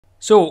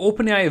So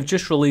OpenAI have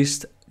just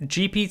released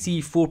GPT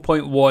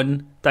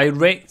 4.1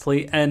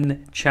 directly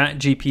in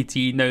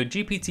ChatGPT. Now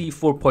GPT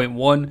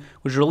 4.1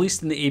 was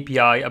released in the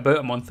API about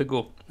a month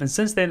ago, and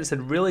since then it's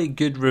had really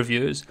good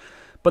reviews.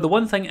 But the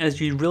one thing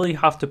is you really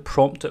have to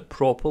prompt it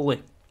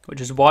properly,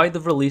 which is why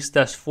they've released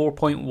this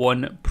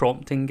 4.1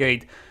 prompting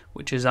guide,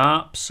 which is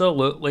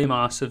absolutely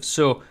massive.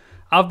 So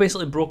I've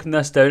basically broken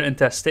this down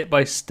into a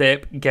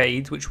step-by-step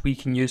guide which we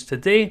can use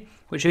today,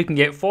 which you can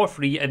get for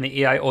free in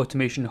the AI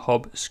Automation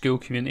Hub school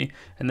community,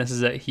 and this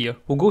is it here.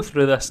 We'll go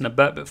through this in a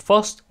bit, but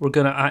first we're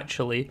going to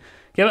actually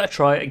give it a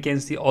try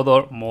against the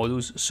other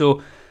models.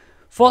 So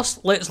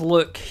first let's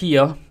look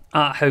here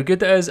at how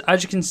good it is.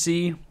 As you can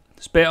see,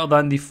 it's better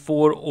than the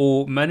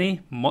 4.0 Mini,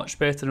 much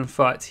better in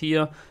fact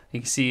here. You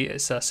can see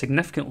it's a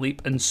significant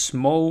leap in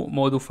small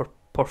model for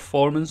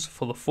performance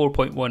for the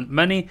 4.1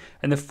 Mini,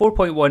 and the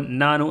 4.1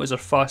 Nano is our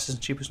fastest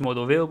and cheapest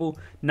model available.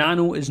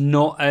 Nano is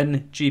not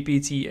in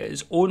GPT, it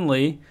is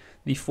only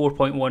the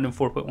 4.1 and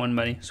 4.1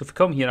 Mini. So if we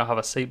come here, I have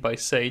a side by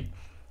side.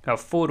 I have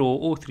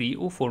 4.0,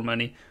 03, 04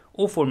 Mini,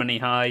 04 Mini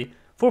High,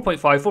 4.5,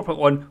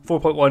 4.1,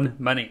 4.1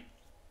 Mini.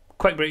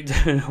 Quick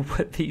breakdown of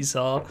what these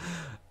are.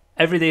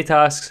 Everyday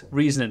tasks,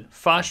 reasoning,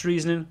 fast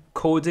reasoning,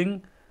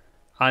 coding,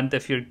 and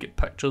if you get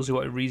pictures you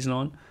want to reason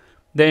on.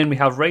 Then we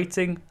have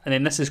writing, and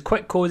then this is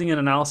quick coding and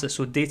analysis,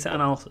 so data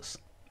analysis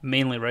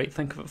mainly, right?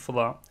 Think of it for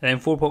that. And then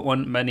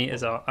 4.1 Mini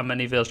is a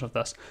mini version of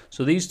this.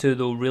 So these two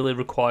though really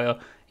require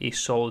a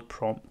solid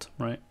prompt,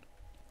 right?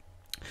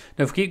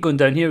 Now if we keep going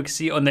down here, we can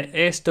see on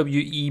the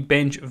SWE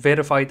bench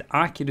verified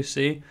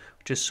accuracy,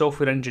 which is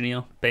software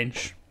engineer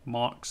bench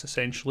marks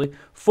essentially,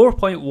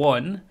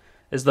 4.1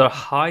 is their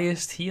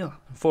highest here.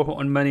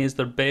 4.1 Mini is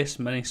their best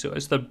Mini, so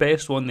it's their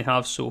best one they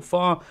have so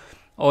far.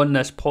 On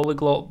this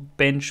Polyglot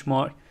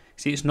benchmark,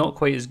 see, it's not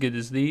quite as good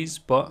as these,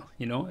 but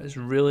you know, it's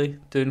really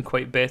doing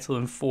quite better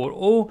than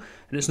 4.0,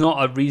 and it's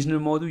not a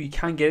reasoning model. You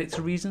can get it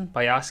to reason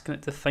by asking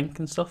it to think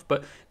and stuff,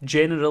 but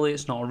generally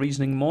it's not a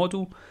reasoning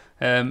model.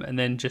 And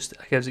then just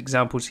gives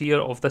examples here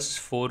of this is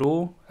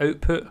 4.0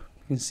 output.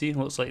 You can see it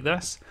looks like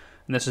this,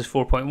 and this is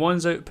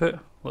 4.1's output.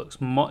 Looks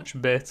much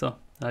better,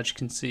 as you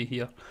can see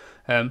here.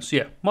 So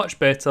yeah, much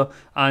better,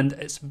 and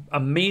it's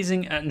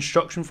amazing at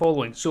instruction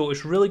following. So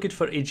it's really good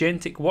for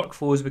agentic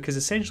workflows, because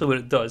essentially what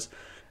it does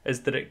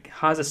is that it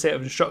has a set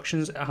of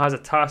instructions, it has a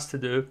task to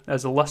do, it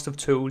has a list of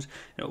tools,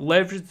 and it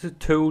leverages the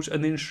tools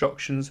and the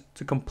instructions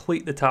to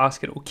complete the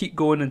task, and it will keep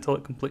going until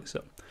it completes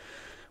it,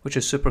 which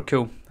is super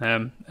cool.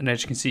 And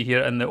as you can see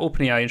here in the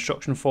OpenAI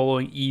instruction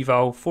following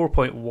eval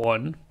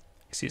 4.1, you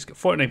see it's got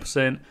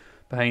 49%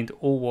 behind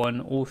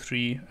 01,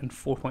 03, and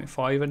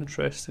 4.5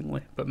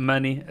 interestingly, but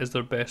Mini is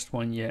their best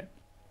one yet.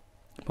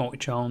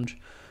 Multi-challenge,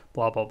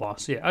 blah blah blah.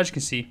 So yeah, as you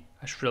can see,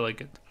 it's really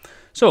good.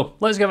 So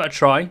let's give it a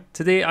try.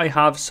 Today I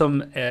have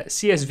some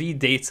CSV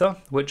data,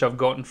 which I've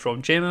gotten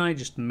from Gemini,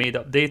 just made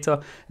up data.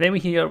 And then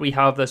here we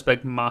have this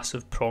big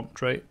massive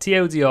prompt, right?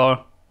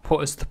 TLDR,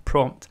 what is the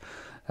prompt?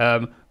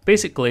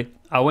 Basically,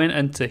 I went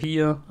into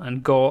here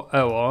and got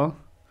our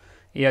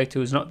AI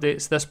tools and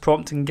updates, this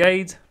prompting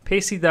guide,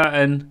 pasted that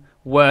in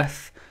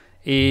with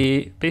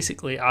a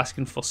basically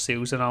asking for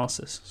sales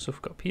analysis. So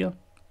we've got up here,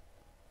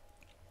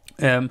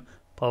 blah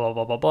blah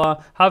blah blah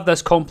blah. Have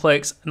this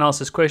complex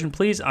analysis question.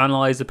 Please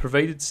analyze the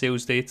provided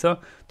sales data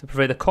to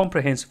provide a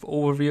comprehensive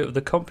overview of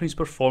the company's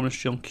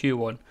performance during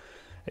Q1.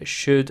 It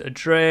should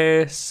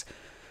address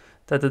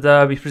be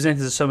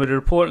presented as a summary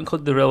report,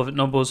 include the relevant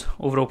numbers,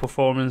 overall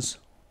performance,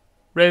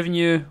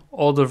 revenue,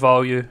 order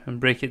value, and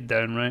break it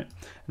down, right?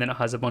 And then it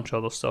has a bunch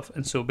of other stuff.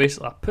 And so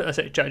basically I put this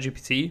at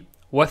ChatGPT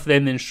with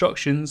then the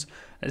instructions,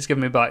 and it's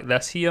giving me back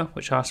this here,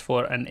 which asks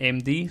for an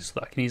MD, so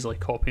that I can easily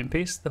copy and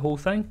paste the whole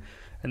thing.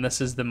 And this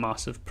is the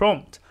massive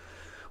prompt,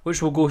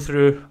 which we'll go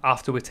through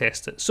after we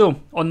test it. So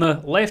on the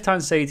left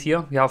hand side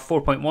here we have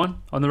 4.1,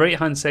 on the right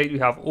hand side we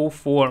have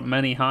 04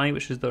 Mini High,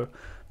 which is their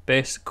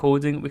best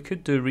coding. We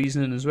could do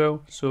reasoning as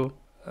well, so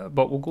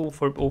but we'll go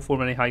for 04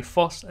 Mini High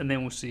first, and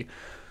then we'll see.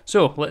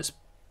 So let's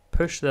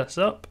push this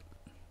up.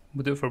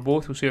 We'll do it for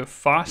both. We'll see how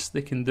fast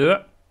they can do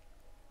it.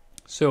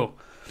 So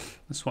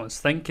this one's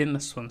thinking,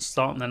 this one's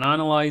starting and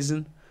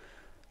analysing.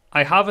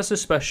 I have a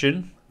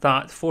suspicion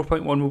that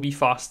 4.1 will be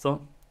faster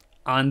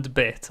and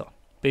better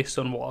based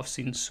on what I've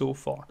seen so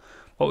far.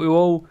 But we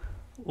will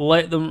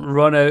let them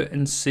run out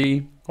and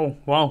see. Oh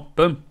wow,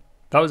 boom.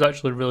 That was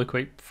actually really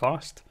quite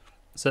fast.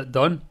 Is it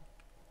done?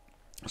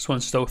 This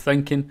one's still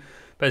thinking,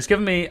 but it's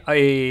giving me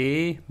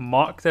a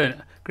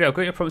markdown. Great, I've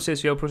got your prompt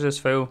CSV process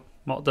file,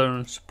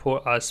 markdown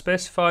support as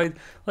specified.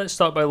 Let's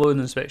start by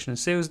loading inspection and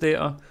sales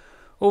data.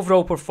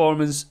 Overall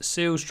performance,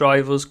 sales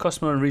drivers,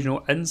 customer and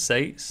regional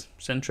insights.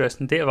 It's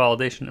interesting, data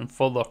validation and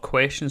further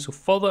questions. So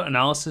further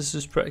analysis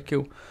is pretty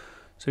cool.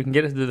 So we can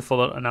get it to do the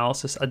further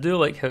analysis. I do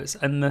like how it's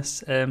in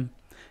this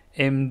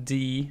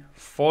MD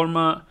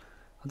format.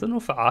 I don't know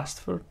if it asked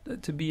for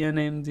it to be in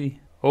MD.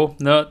 Oh,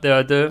 no, there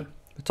I do.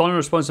 Return a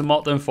response in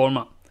markdown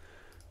format.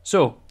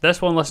 So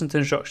this one listened to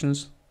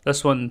instructions.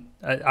 This one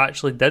it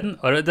actually didn't,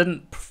 or it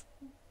didn't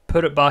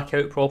put it back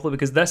out properly,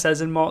 because this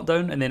is in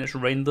Markdown and then it's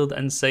rendered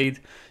inside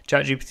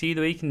ChatGPT.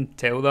 The way you can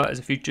tell that is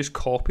if you just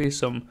copy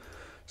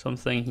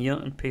something here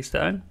and paste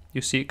it in,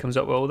 you'll see it comes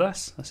up with all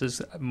this. This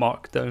is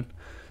Markdown.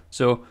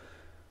 So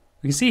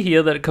we can see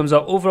here that it comes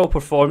up overall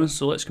performance.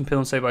 So let's compare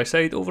them side by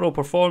side. Overall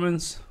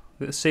performance,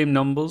 the same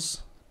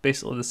numbers,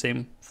 basically the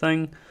same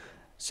thing.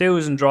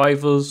 Sales and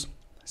drivers,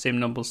 same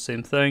numbers,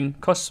 same thing.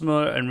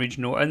 Customer and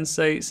regional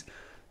insights,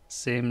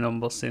 same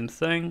numbers, same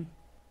thing.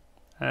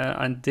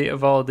 And data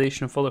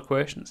validation and further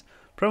questions,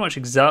 pretty much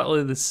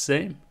exactly the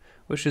same,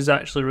 which is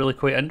actually really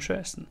quite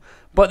interesting.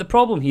 But the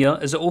problem here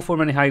is that 0.4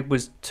 mini high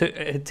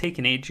it had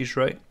taken ages,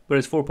 right?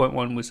 Whereas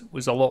 4.1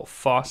 was a lot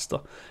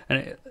faster, and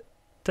it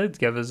did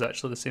give us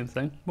actually the same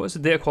thing. What's the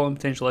data quality and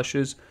potential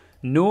issues?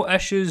 No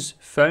issues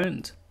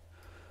found.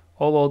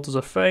 All orders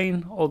are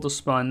fine. Orders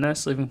span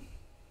this, leaving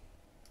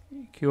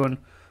Q on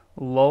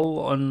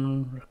lull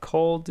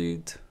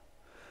unrecorded.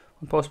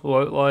 Possible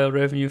outlier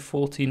revenue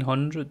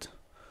 1400.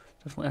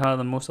 Definitely higher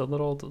than most other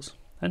orders.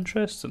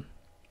 Interesting.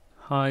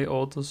 High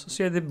orders.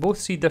 So yeah, they both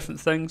see different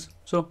things.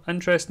 So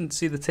interesting to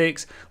see the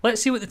takes.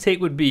 Let's see what the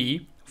take would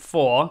be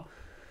for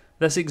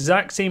this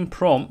exact same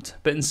prompt,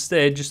 but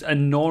instead just a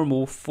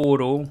normal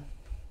 4.0.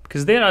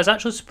 Because there I was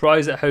actually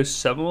surprised at how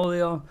similar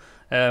they are.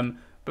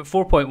 But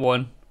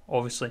 4.1,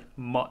 obviously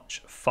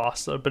much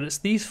faster. But it's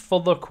these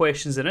further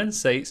questions and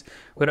insights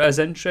where it is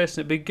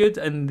interesting. It'd be good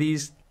in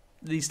these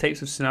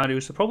types of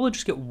scenarios to probably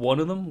just get one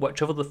of them,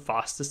 whichever the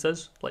fastest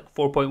is, like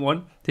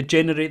 4.1, to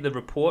generate the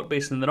report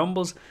based on the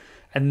numbers,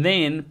 and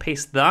then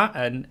paste that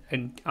in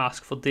and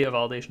ask for data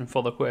validation and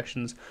further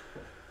questions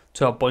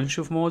to a bunch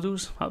of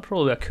models. That'd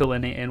probably be a cool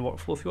end-to-end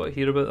workflow. If you want to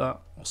hear about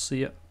that, I'll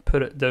see it,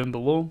 put it down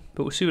below.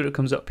 But we'll see what it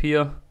comes up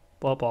here,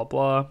 blah blah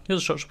blah. Here's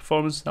the structural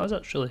performance. That was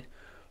actually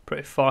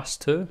pretty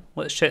fast too.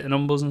 Let's check the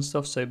numbers and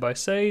stuff side by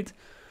side.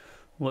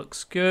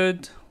 Looks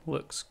good,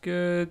 looks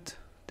good.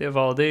 Data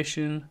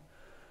validation.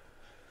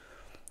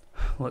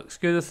 Looks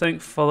good, I think.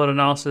 Further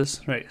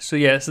analysis. Right, so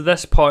yeah, so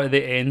this part at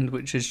the end,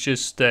 which is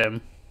just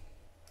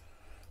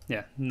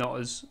yeah, not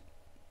as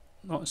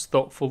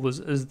thoughtful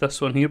as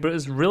this one here, but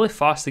it's really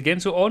fast again.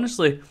 So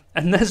honestly,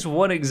 in this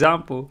one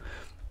example,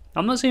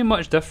 I'm not seeing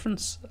much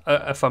difference,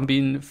 if I'm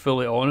being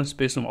fully honest,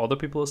 based on what other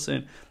people are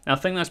saying. And I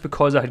think that's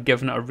because I had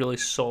given it a really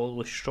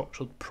solidly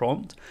structured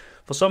prompt.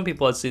 For some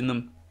people, I'd seen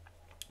them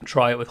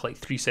try it with like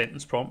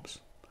 3-sentence prompts,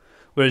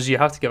 whereas you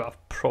have to give it a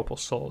proper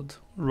solid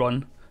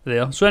run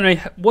there. So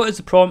anyway, what is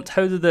the prompt?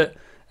 How did it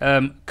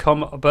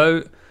come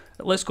about?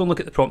 Let's go and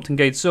look at the prompting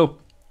guide. So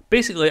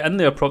basically in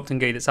their prompting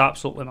guide, it's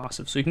absolutely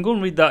massive. So you can go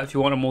and read that if you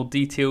want a more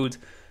detailed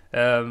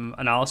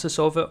analysis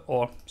of it,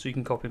 or so you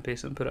can copy and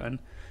paste it and put it in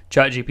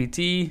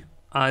ChatGPT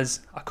as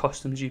a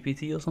custom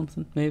GPT or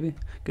something, maybe.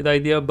 Good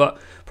idea. But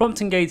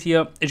prompting guide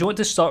here is you want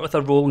to start with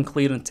a role and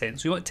clear intent.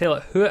 So you want to tell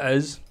it who it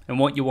is and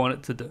what you want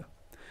it to do.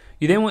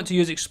 You then want to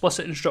use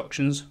explicit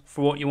instructions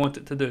for what you want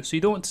it to do. So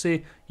you don't want to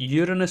say,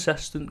 you're an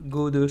assistant,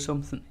 go do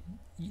something.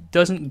 It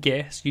doesn't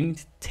guess. You need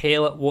to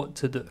tell it what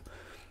to do.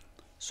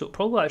 So it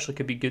probably actually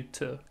could be good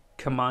to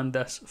command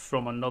this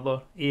from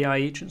another AI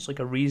agent. So like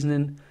a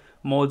reasoning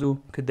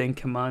model could then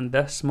command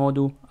this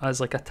model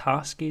as like a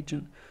task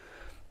agent.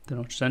 Don't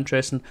know, just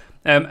interesting.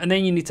 And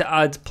then you need to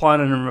add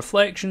planning and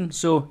reflection.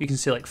 So you can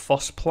say like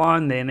first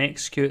plan, then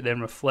execute,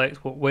 then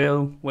reflect what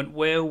went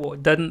well,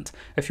 what didn't.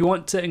 If you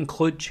want to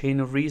include chain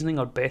of reasoning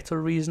or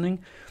better reasoning,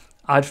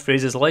 add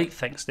phrases like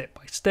think step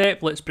by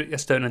step. Let's break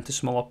this down into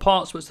smaller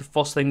parts. What's the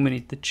first thing we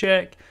need to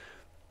check?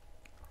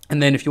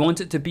 And then if you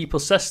want it to be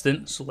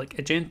persistent, so like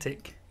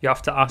agentic, you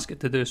have to ask it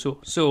to do so.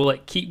 So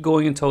like keep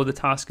going until the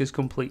task is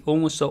complete.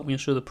 Only stop when you're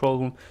sure the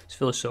problem is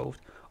fully solved.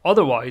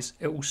 Otherwise,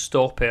 it will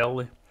stop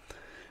early.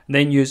 And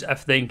then use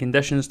if-then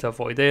conditions to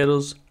avoid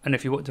errors. And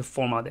if you want to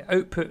format the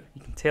output,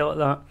 you can tell it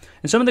that.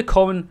 And some of the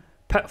common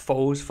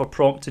pitfalls for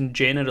prompting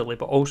generally,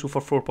 but also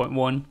for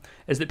 4.1,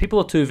 is that people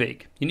are too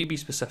vague. You need to be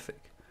specific.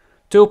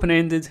 Too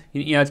open-ended,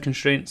 you need to add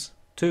constraints.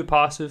 Too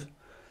passive,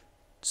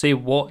 say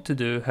what to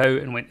do, how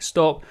and when to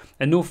stop,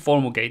 and no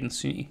formal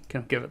guidance, you need to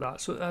kind of give it that.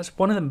 So that's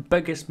one of the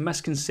biggest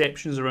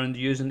misconceptions around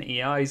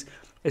using AIs,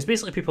 is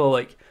basically people are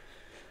like,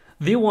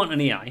 they want an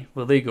AI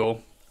where they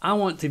go, I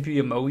want to be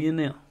a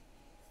millionaire.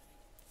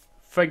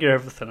 Figure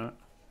everything out,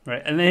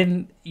 right? And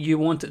then you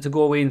want it to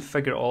go away and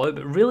figure it all out.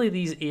 But really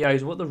these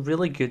AIs, what they're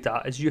really good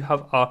at is you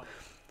have a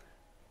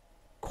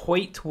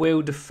quite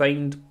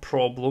well-defined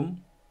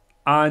problem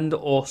and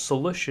or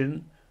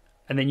solution,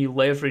 and then you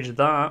leverage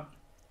that,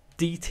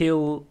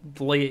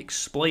 detailedly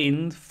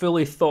explained,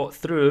 fully thought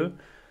through,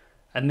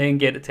 and then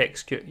get it to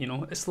execute. You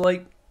know, it's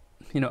like,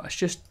 you know, it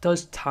just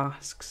does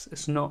tasks.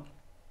 It's not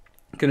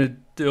going to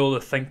do all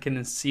the thinking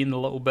and seeing the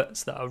little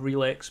bits that a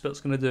real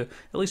expert's going to do,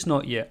 at least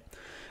not yet.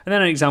 And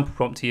then an example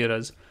prompt here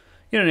is,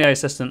 you're an AI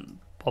assistant,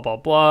 blah blah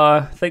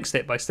blah, think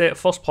step by step,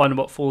 first plan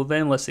about flow,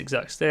 then list the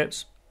exact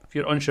steps. If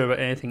you're unsure about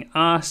anything,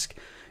 ask,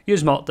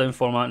 use markdown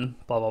formatting,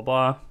 blah blah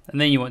blah,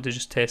 and then you want to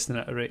just test and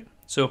iterate.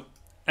 So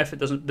if it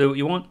doesn't do what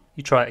you want,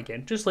 you try it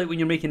again. Just like when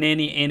you're making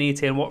any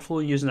NA10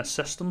 workflow using a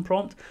system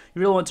prompt,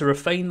 you really want to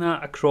refine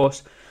that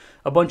across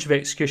a bunch of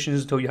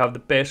executions until you have the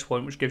best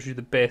one, which gives you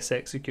the best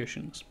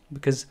executions,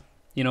 because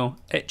you know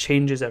it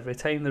changes every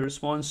time the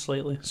response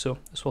slightly, so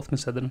it's worth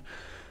considering.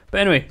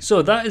 But anyway,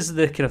 so that is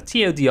the kind of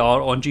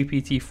TLDR on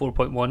GPT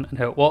 4.1 and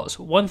how it works.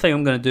 One thing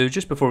I'm going to do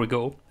just before we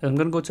go, is I'm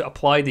going to go to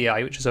Applied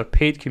AI, which is our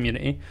paid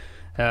community.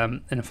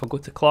 And if I go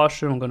to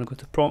Classroom, I'm going to go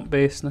to Prompt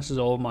Based, and this is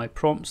all my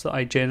prompts that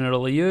I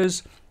generally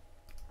use.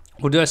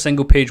 We'll do a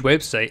single page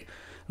website.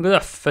 I'm going to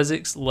do a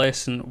physics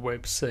lesson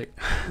website.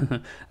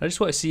 I just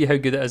want to see how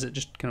good it is at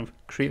just kind of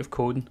creative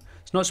coding.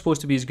 It's not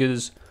supposed to be as good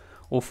as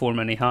 04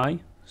 Mini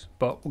High,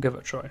 but we'll give it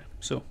a try.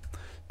 So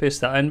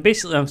paste that in.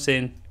 Basically I'm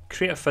saying,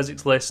 create a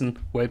physics lesson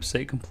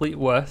website complete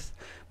with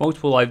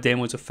multiple live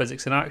demos of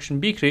physics in action.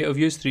 Be creative,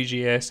 use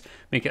 3GS,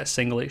 make it a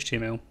single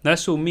HTML.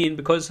 This will mean,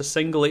 because it's a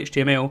single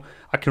HTML,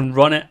 I can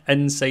run it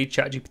inside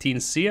ChatGPT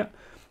and see it.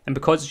 And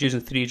because it's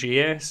using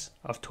 3GS,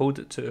 I've told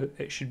it to,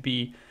 it should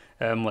be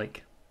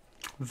like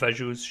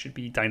visuals should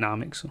be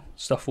dynamic, so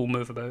stuff will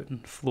move about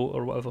and float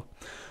or whatever.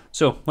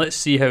 So let's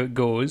see how it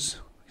goes.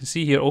 You can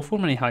see here, 04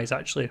 Mini High is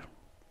actually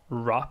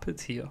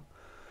rapid here.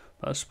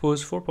 I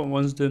suppose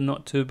 4.1 is doing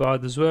not too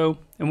bad as well.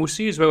 And we'll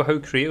see as well how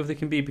creative they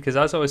can be, because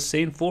as I was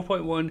saying,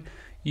 4.1,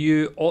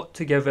 you ought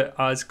to give it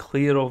as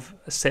clear of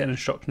a set of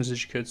instructions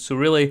as you could. So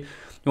really, you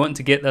want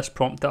to get this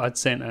prompt that I'd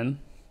sent in.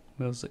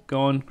 Where's it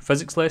gone?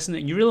 Physics lesson.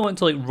 And you really want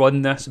to like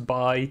run this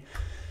by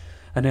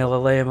an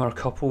LLM or a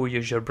couple,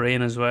 use your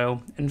brain as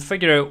well, and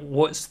figure out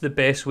what's the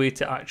best way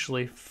to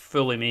actually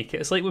fully make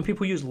it. It's like when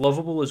people use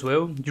Lovable as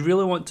well. You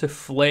really want to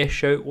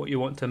flesh out what you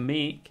want to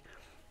make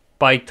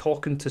by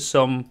talking to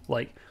some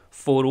like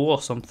 4.0 or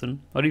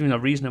something, or even a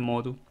reasoning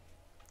model.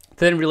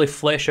 Then really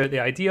flesh out the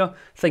idea,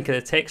 think of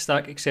the tech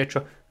stack,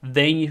 etc.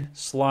 Then you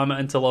slam it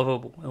into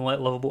Lovable and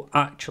let Lovable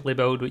actually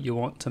build what you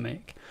want to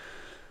make.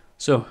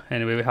 So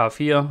anyway, we have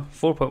here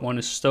 4.1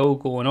 is still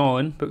going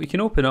on, but we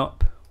can open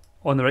up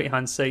on the right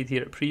hand side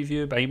here at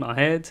preview behind my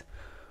head,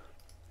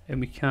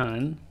 and we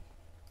can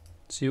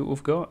see what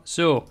we've got.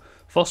 So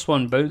first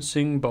one,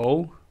 bouncing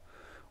ball.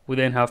 We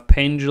then have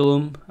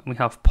pendulum, and we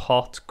have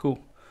particle.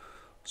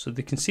 So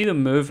they can see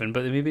them moving,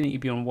 but they maybe need to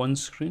be on one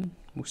screen.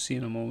 We'll see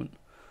in a moment.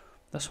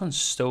 This one's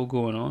still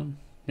going on.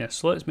 Yeah,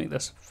 so let's make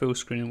this full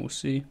screen and we'll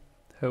see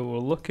how we're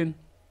looking.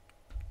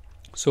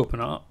 Let's open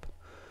it up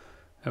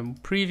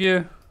and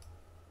preview.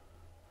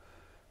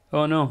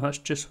 Oh no, that's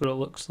just what it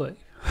looks like.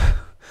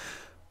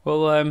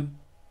 Well,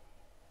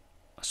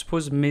 I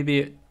suppose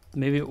maybe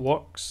it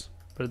works,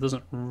 but it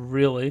doesn't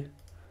really.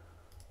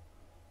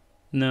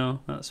 No,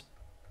 that's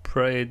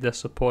pretty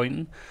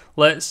disappointing.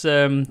 Let's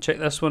check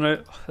this one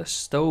out. Oh, it's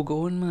still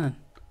going, man.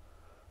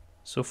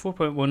 So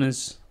 4.1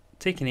 is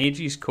taking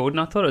ages coding.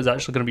 I thought it was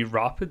actually going to be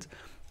rapid,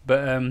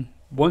 but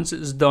once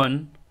it's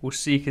done, we'll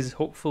see, because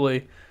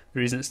hopefully the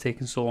reason it's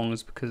taking so long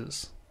is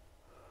because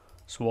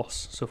it's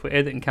worse. So if we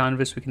edit in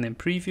Canvas, we can then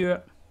preview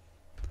it.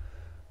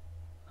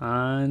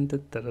 And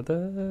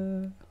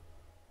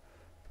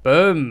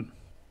boom!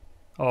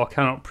 Oh, I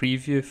cannot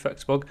preview,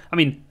 fix bug. I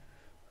mean,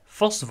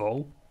 first of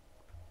all,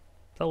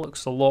 that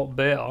looks a lot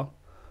better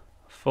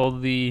for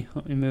the,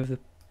 let me move it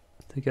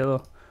together.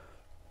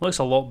 Looks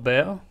a lot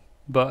better,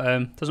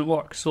 but doesn't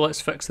work. So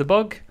let's fix the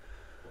bug.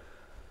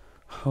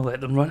 I'll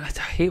let them run. I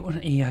hate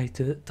when AI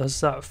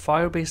does that.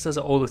 Firebase does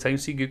it all the time.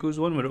 See Google's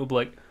one where it'll be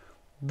like,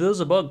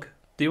 there's a bug.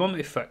 Do you want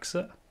me to fix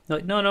it? You're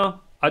like, no,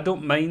 I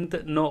don't mind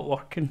it not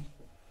working.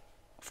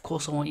 Of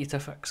course I want you to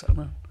fix it,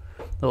 man.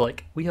 They're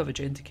like, we have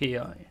agentic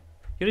AI.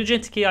 Your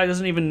agentic AI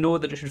doesn't even know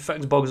that it should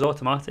fix bugs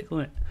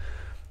automatically.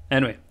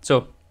 Anyway,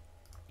 so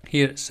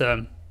here it's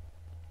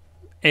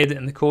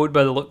editing the code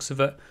by the looks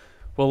of it.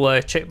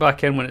 We'll check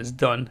back in when it's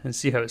done and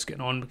see how it's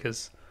getting on,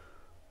 because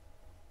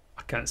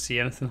I can't see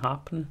anything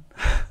happening.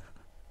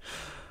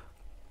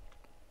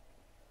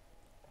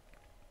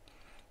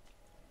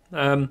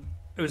 It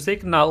was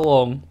taking that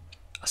long.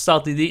 I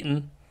started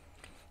eating.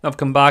 I've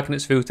come back and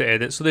it's failed to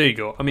edit. So there you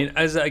go. I mean,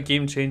 is it a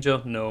game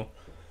changer? No.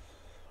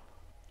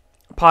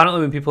 Apparently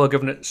when people are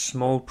giving it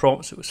small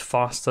prompts, it was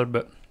faster.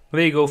 But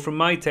there you go. From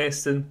my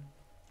testing,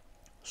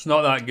 it's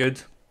not that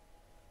good.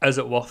 Is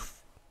it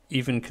worth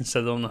even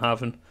considering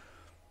having?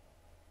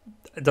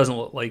 It doesn't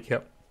look like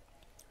it.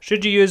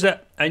 Should you use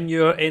it in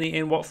your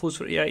end-to-end workflows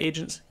for AI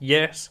agents?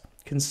 Yes,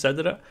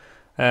 consider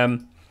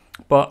it.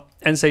 But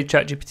inside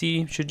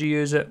ChatGPT, should you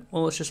use it?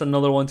 Well, it's just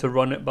another one to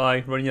run it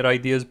by, run your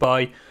ideas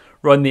by,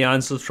 run the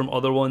answers from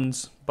other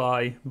ones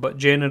by, but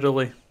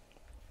generally,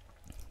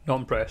 not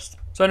impressed.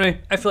 So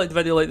anyway, if you liked the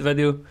video, like the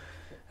video.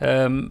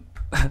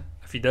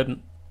 If you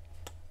didn't,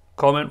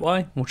 comment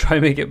why. We'll try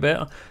and make it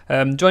better.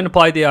 Join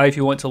Applied AI if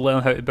you want to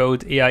learn how to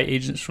build AI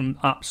agents from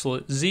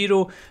absolute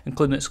zero,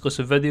 including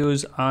exclusive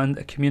videos and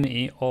a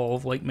community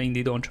of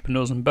like-minded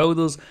entrepreneurs and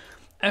builders.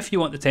 If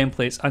you want the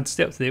templates and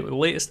stay up to date with the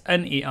latest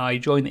in AI,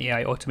 join the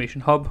AI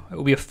Automation Hub. It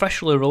will be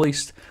officially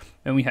released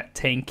when we hit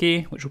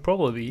 10k, which will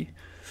probably be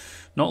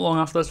not long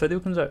after this video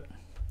comes out.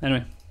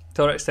 Anyway,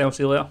 till next time, I'll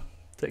see you later.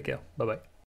 Take care. Bye bye.